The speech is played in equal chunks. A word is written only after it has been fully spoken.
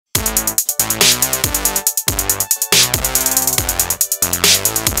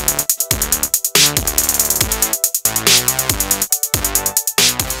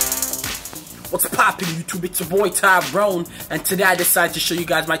to the YouTube? It's your boy Tyrone, and today I decided to show you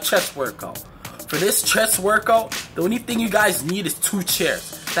guys my chest workout. For this chest workout, the only thing you guys need is 2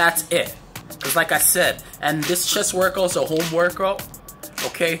 chairs. That's it. Because like I said, and this chest workout is a home workout,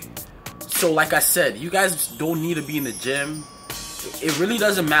 okay? So like I said, you guys don't need to be in the gym. It really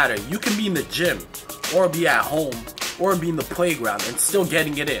doesn't matter. You can be in the gym, or be at home, or be in the playground, and still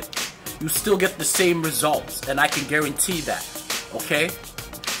getting it in. You still get the same results, and I can guarantee that, okay?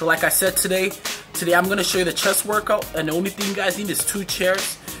 So like I said, today I'm going to show you the chest workout, and the only thing you guys need is 2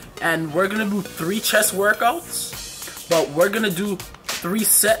 chairs, and we're going to do 3 chest workouts, but we're going to do 3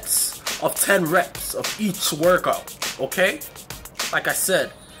 sets of 10 reps of each workout, okay? Like I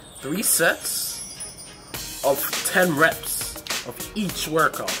said, 3 sets of 10 reps of each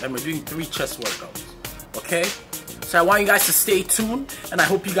workout, and we're doing 3 chest workouts, okay? So I want you guys to stay tuned, and I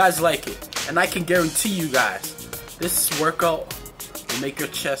hope you guys like it. And I can guarantee you guys, this workout will make your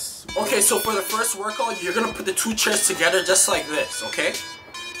chest. Okay, so for the first workout, you're gonna put the 2 chairs together just like this, okay?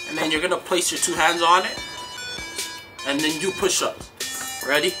 And then you're gonna place your 2 hands on it, and then do push-ups.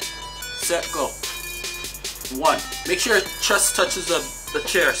 Ready, set, go. 1. Make sure your chest touches the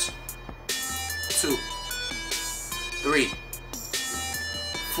chairs. 2, 3,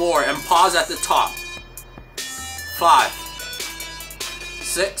 4, and pause at the top. 5,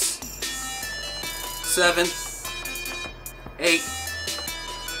 6, 7, 8,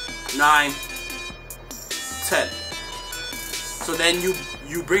 9, 10. So then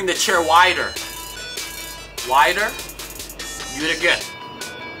you bring the chair wider. Wider. Do it again.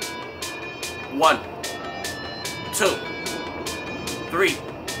 1, 2, 3,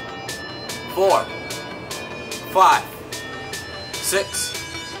 4, 5, 6,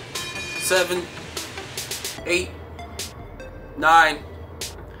 7, 8, 9,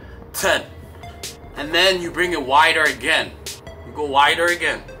 10. And then you bring it wider again. You go wider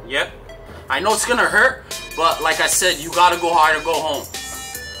again. Yep. I know it's gonna hurt, but like I said, you gotta go hard or go home.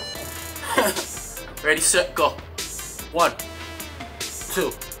 Ready, set, go. 1,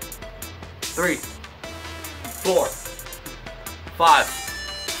 2, 3, 4, 5,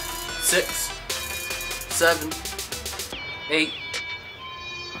 6, 7, 8,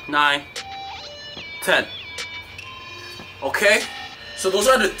 9, 10. Okay, so those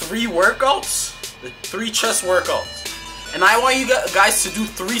are the 3 workouts, the 3 chest workouts, and I want you guys to do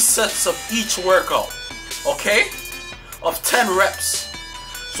 3 sets of each workout, okay, of 10 reps.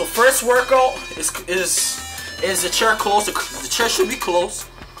 So first workout is the chair closed. The chair should be closed.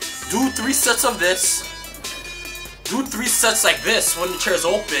 Do 3 sets of this. Do 3 sets like this when the chair is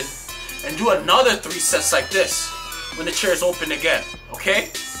open, and do another 3 sets like this when the chair is open again,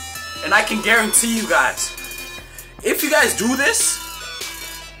 okay? And I can guarantee you guys, if you guys do this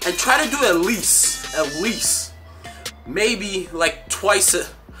and try to do at least maybe like twice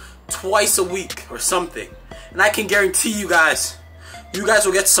a week or something, and I can guarantee you guys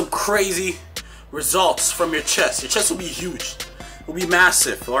will get some crazy results from your chest. Your chest will be huge. It will be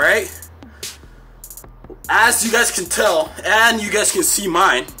massive, alright? As you guys can tell, and you guys can see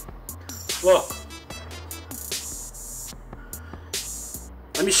mine, look.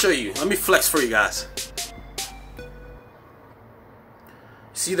 Let me show you. Let me flex for you guys.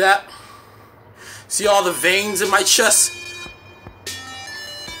 See that? See all the veins in my chest?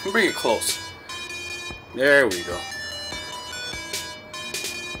 Let me bring it close. There we go.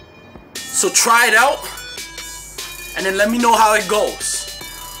 So try it out, and then let me know how it goes.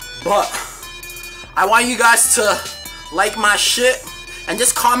 But I want you guys to like my shit and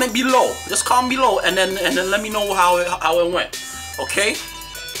just comment below. Just comment below, and then let me know how it went. Okay?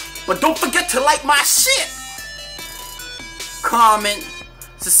 But don't forget to like my shit. Comment,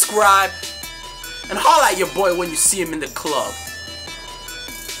 subscribe, and holla at your boy when you see him in the club.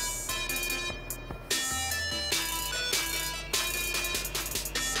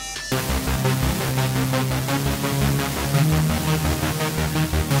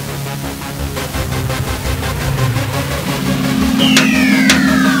 Yeah.